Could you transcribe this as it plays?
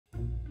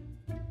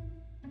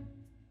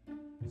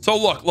So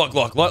look.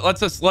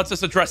 Let's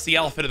just address the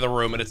elephant in the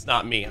room, and it's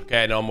not me.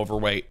 Okay, I know I'm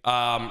overweight.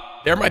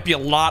 There might be a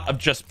lot of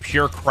just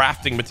pure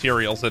crafting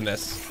materials in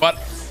this, but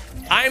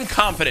I'm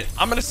confident.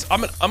 I'm gonna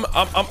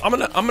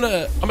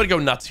go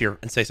nuts here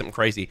and say something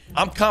crazy.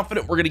 I'm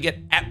confident we're gonna get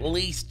at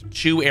least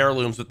 2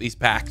 heirlooms with these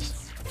packs.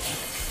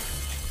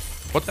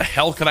 What the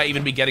hell could I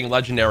even be getting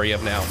legendary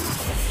of now?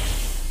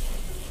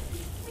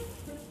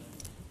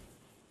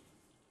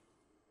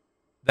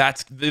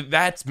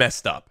 That's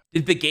messed up.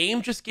 Did the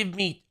game just give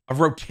me a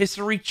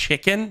rotisserie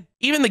chicken?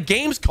 Even the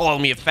game's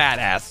calling me a fat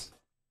ass.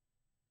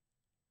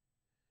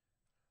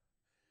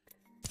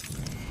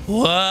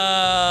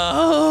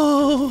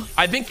 Whoa.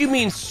 I think you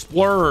mean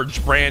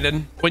splurge,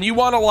 Brandon. When you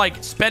want to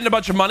like spend a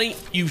bunch of money,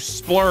 you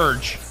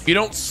splurge. You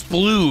don't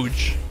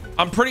splooge.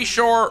 I'm pretty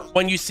sure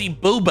when you see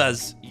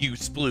boobas, you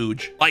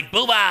splooge. Like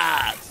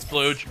booba,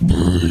 splooge.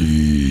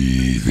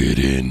 Breathe it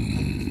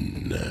in.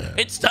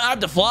 It's time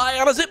to fly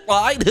on a zip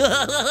line.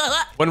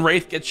 When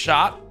Wraith gets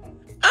shot.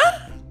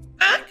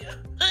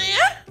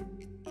 Yeah.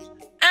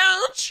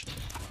 Ouch.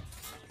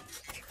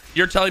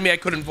 You're telling me I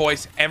couldn't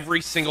voice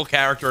every single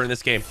character in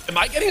this game. Am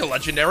I getting a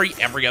legendary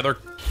every other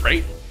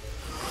crate?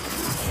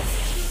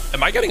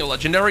 Am I getting a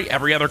legendary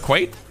every other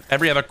crate?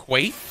 Every other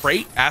crate?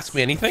 Ask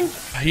me anything.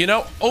 You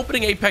know,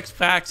 opening Apex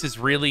packs is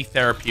really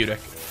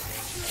therapeutic.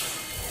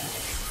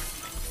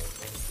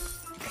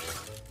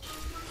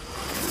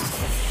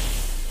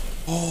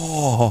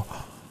 Oh.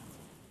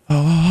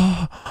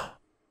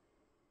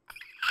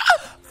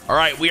 All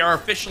right, we are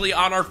officially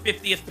on our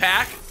 50th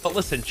pack. But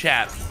listen,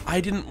 chat,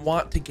 I didn't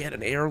want to get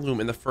an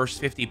heirloom in the first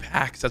 50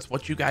 packs. That's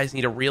what you guys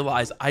need to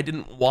realize. I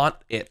didn't want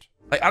it.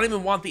 Like, I don't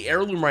even want the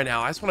heirloom right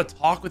now. I just want to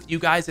talk with you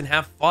guys and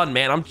have fun,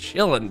 man. I'm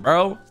chilling,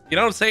 bro. You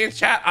know what I'm saying,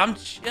 chat? I'm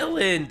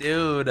chilling,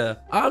 dude.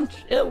 I'm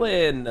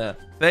chilling.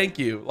 Thank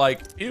you.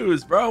 Like,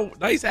 Fuse, bro.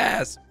 Nice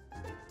ass.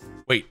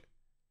 Wait.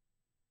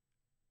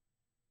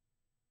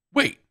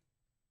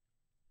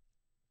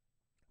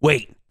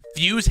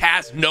 Fuse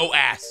has no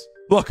ass.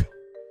 Look.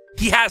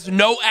 He has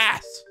no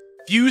ass.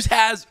 Fuse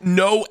has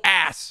no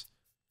ass.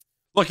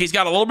 Look, he's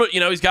got a little bit,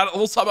 you know, he's got a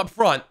little something up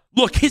front.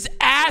 Look, his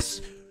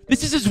ass,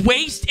 this is his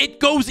waist. It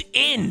goes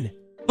in.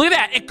 Look at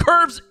that. It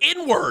curves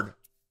inward.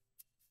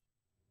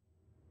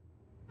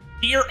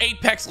 Dear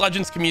Apex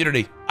Legends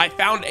community, I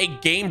found a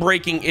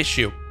game-breaking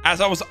issue. As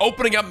I was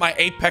opening up my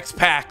Apex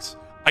packs,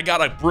 I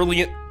got a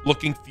brilliant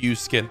looking Fuse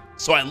skin.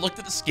 So I looked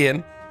at the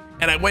skin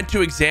and I went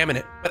to examine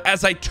it. But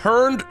as I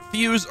turned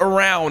Fuse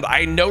around,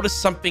 I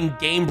noticed something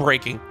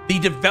game-breaking. The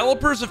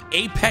developers of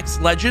Apex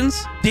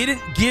Legends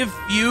didn't give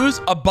Fuse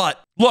a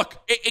butt. Look,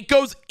 it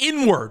goes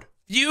inward.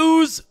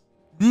 Fuse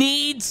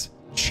needs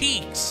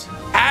cheeks.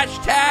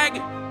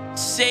 Hashtag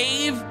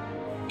save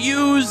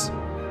Fuse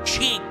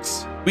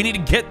cheeks. We need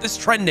to get this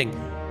trending.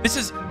 This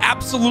is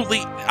absolutely,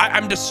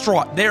 I'm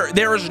distraught.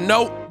 There is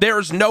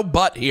no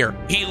butt here.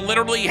 He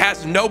literally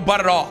has no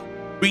butt at all.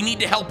 We need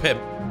to help him.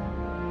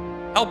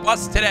 Help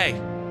us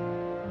today.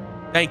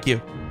 Thank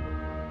you.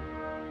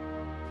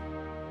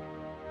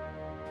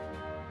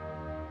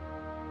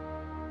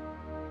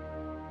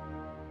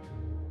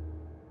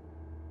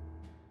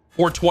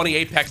 $420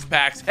 Apex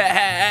packs.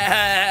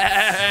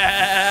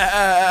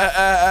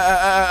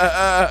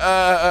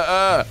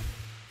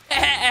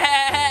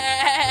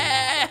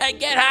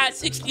 Get hot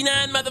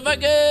 69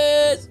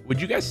 motherfuckers. Would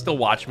you guys still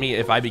watch me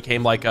if I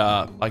became like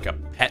a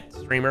pet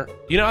streamer?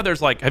 You know how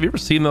there's like, have you ever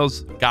seen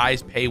those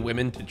guys pay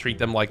women to treat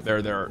them like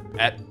they're their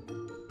pet?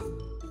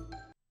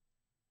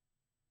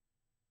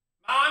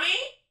 Mommy?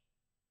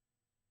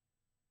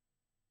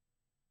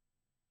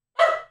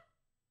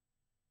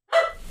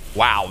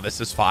 Wow,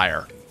 this is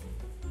fire.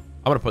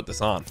 I'm gonna put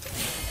this on.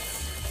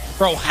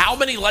 Bro, how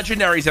many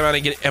legendaries am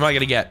I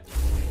gonna get?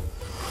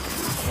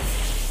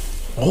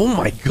 Oh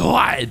my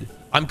God.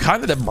 I'm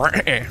kind of the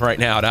brand right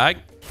now, dog.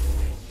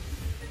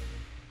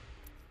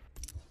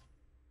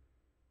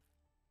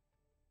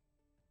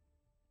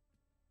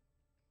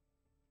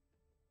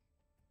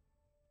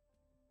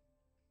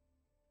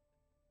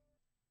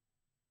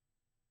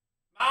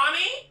 Mommy?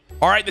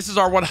 All right, this is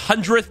our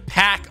 100th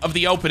pack of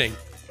the opening.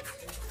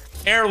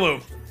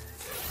 Heirloom.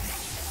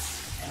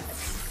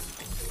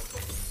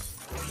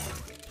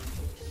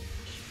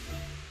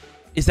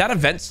 Is that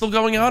event still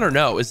going on or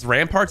no? Is the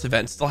Ramparts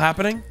event still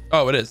happening?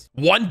 Oh, it is.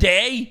 1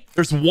 day?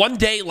 There's 1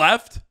 day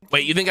left?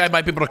 Wait, you think I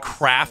might be able to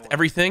craft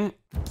everything?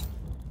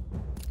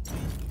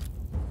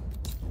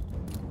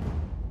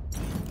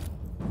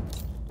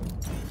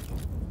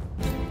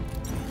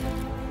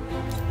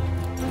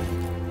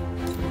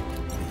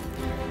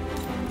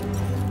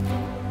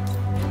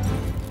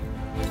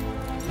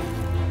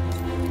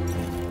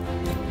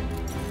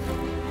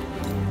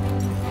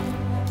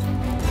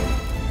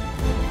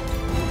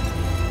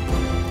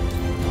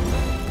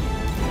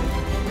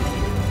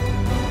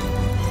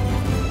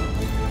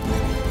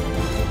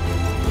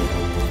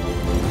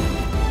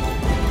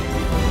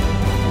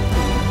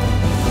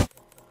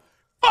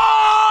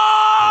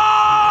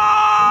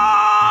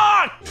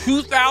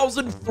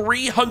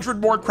 1,300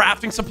 more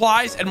crafting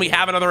supplies, and we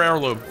have another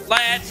heirloom.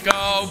 Let's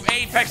go.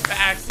 Apex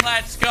packs.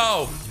 Let's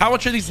go. How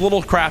much are these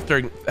little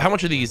crafting? How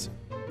much are these?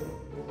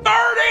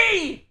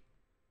 30!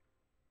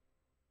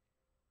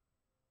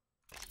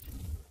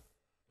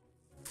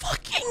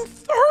 Fucking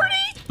 30?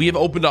 We have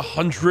opened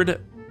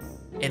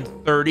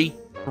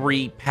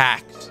 133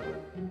 packs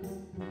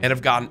and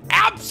have gotten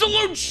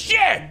absolute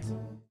shit.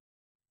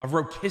 A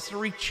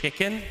rotisserie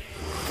chicken?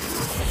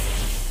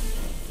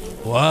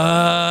 Whoa.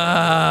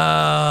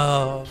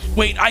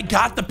 Wait, I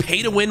got the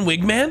pay to win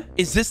wingman?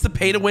 Is this the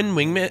pay to win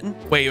wingman?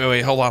 Wait.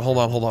 Hold on.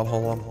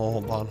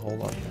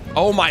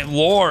 Oh my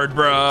Lord,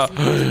 bro.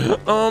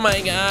 Oh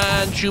my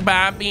God.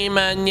 Chupapi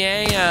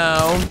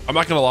maneo. I'm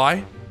not gonna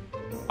lie.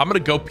 I'm gonna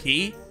go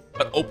pee,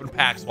 but open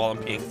packs while I'm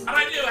peeing. How'd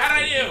I do?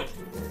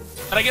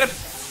 Did I get it?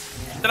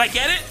 Did I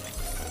get it?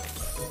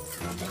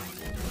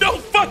 No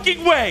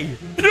fucking way.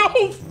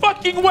 No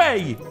fucking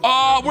way.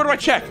 Where do I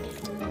check?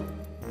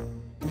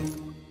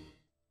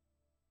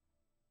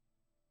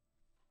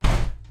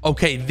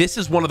 Okay, this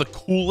is one of the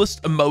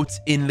coolest emotes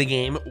in the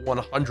game,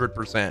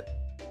 100%.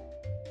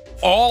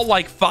 All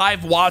like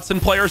 5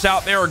 Watson players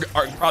out there are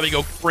probably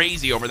go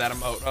crazy over that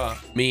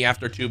emote. Me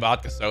after 2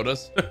 vodka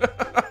sodas.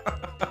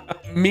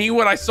 Me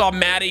when I saw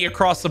Maddie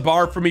across the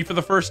bar from me for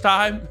the first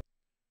time.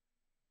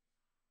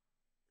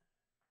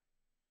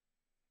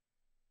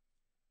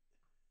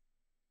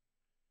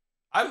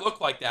 I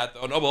look like that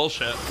though, no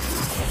bullshit.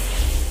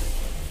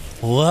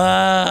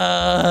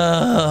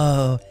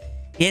 Whoa,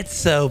 it's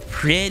so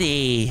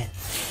pretty.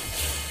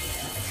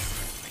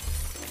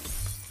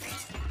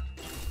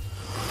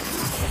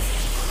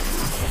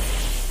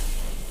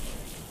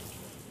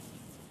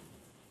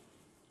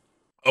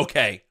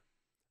 Okay,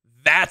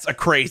 that's a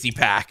crazy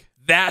pack.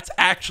 That's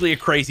actually a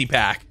crazy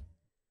pack.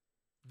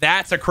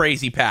 That's a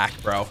crazy pack,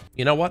 bro.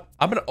 You know what?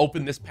 I'm gonna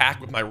open this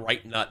pack with my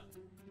right nut.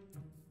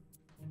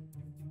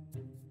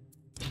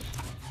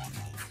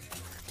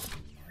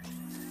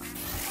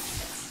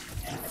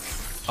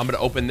 I'm gonna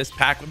open this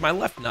pack with my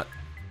left nut.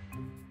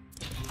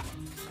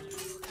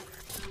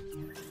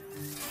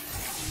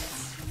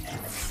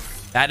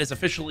 That is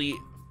officially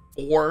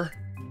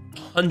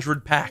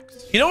 400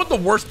 packs. You know what the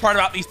worst part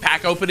about these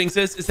pack openings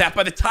is? Is that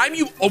by the time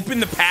you open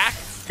the pack,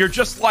 you're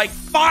just like,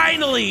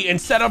 finally,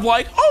 instead of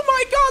like, oh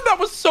my God, that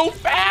was so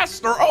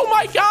fast. Or, oh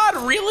my God,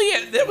 really?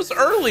 It was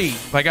early.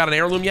 Have I got an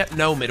heirloom yet?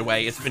 No,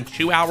 Midway. It's been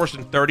 2 hours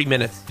and 30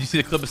 minutes. Did you see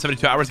the clip of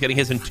 72 hours getting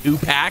his in 2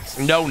 packs?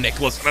 No,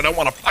 Nicholas, and I don't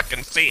want to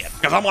fucking see it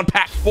because I'm on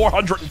pack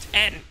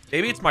 410.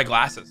 Maybe it's my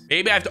glasses.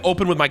 Maybe I have to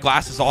open with my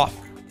glasses off.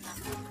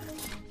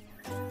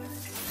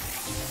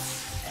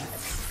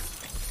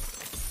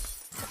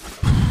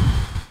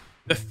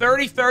 The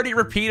 30-30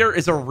 repeater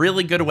is a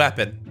really good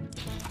weapon.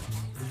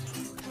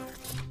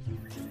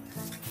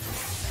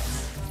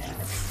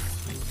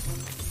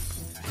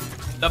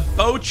 The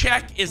bow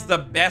check is the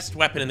best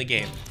weapon in the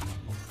game.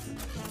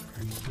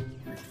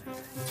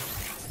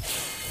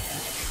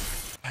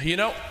 You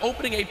know,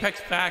 opening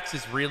Apex packs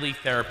is really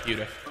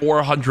therapeutic.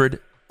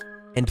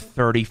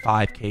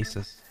 435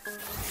 cases.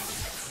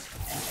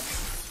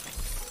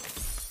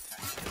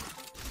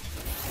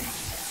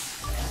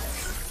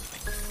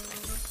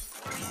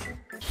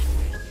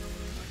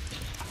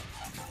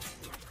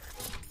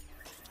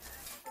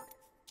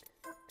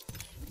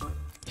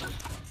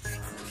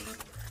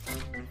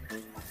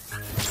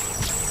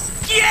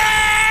 Yes!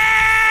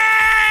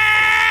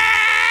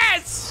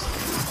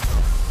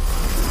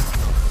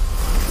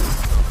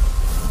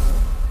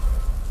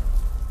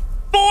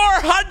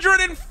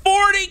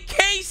 440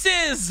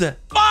 cases!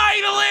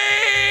 Finally!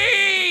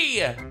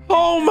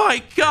 Oh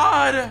my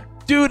God.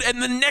 Dude,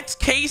 and the next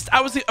case, I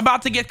was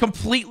about to get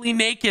completely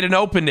naked and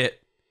opened it.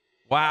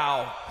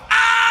 Wow.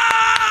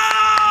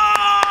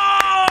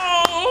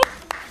 Oh!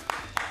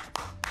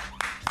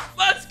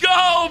 Let's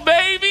go,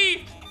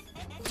 baby!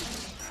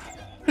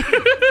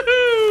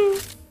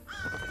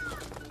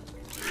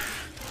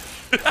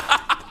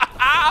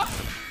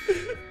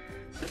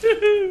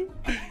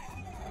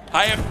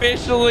 I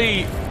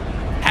officially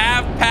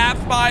have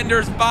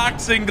Pathfinder's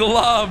boxing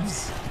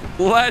gloves.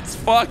 Let's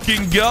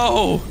fucking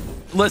go.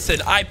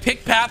 Listen, I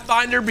picked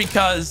Pathfinder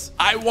because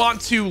I want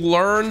to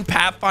learn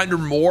Pathfinder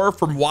more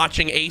from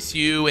watching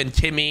AceU and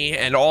Timmy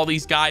and all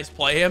these guys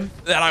play him.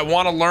 That I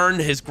want to learn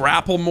his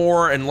grapple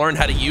more and learn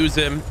how to use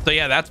him. So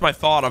yeah, that's my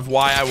thought of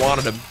why I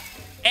wanted him.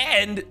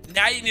 And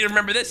now you need to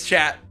remember this,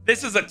 chat.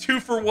 This is a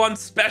 2-for-1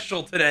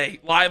 special today,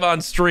 live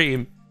on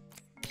stream.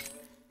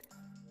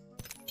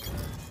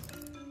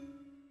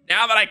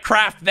 Now that I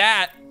craft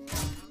that.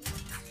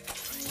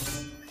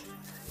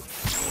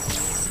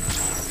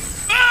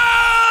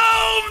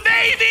 Boom,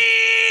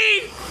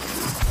 baby!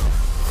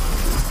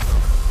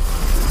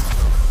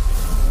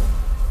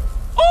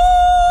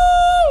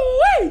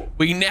 Ooh-wee!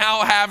 We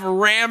now have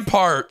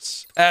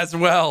ramparts as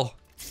well.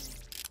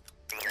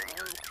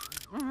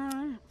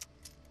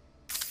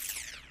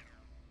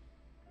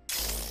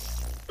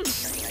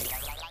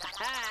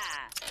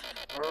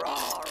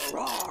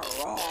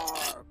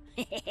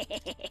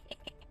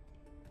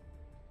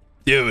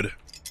 Dude.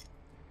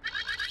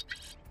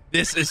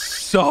 This is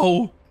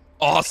so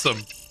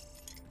awesome.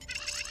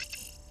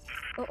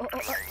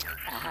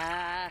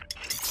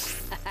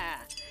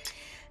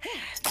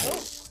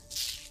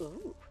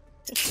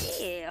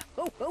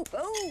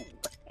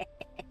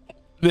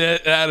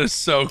 That is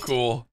so cool.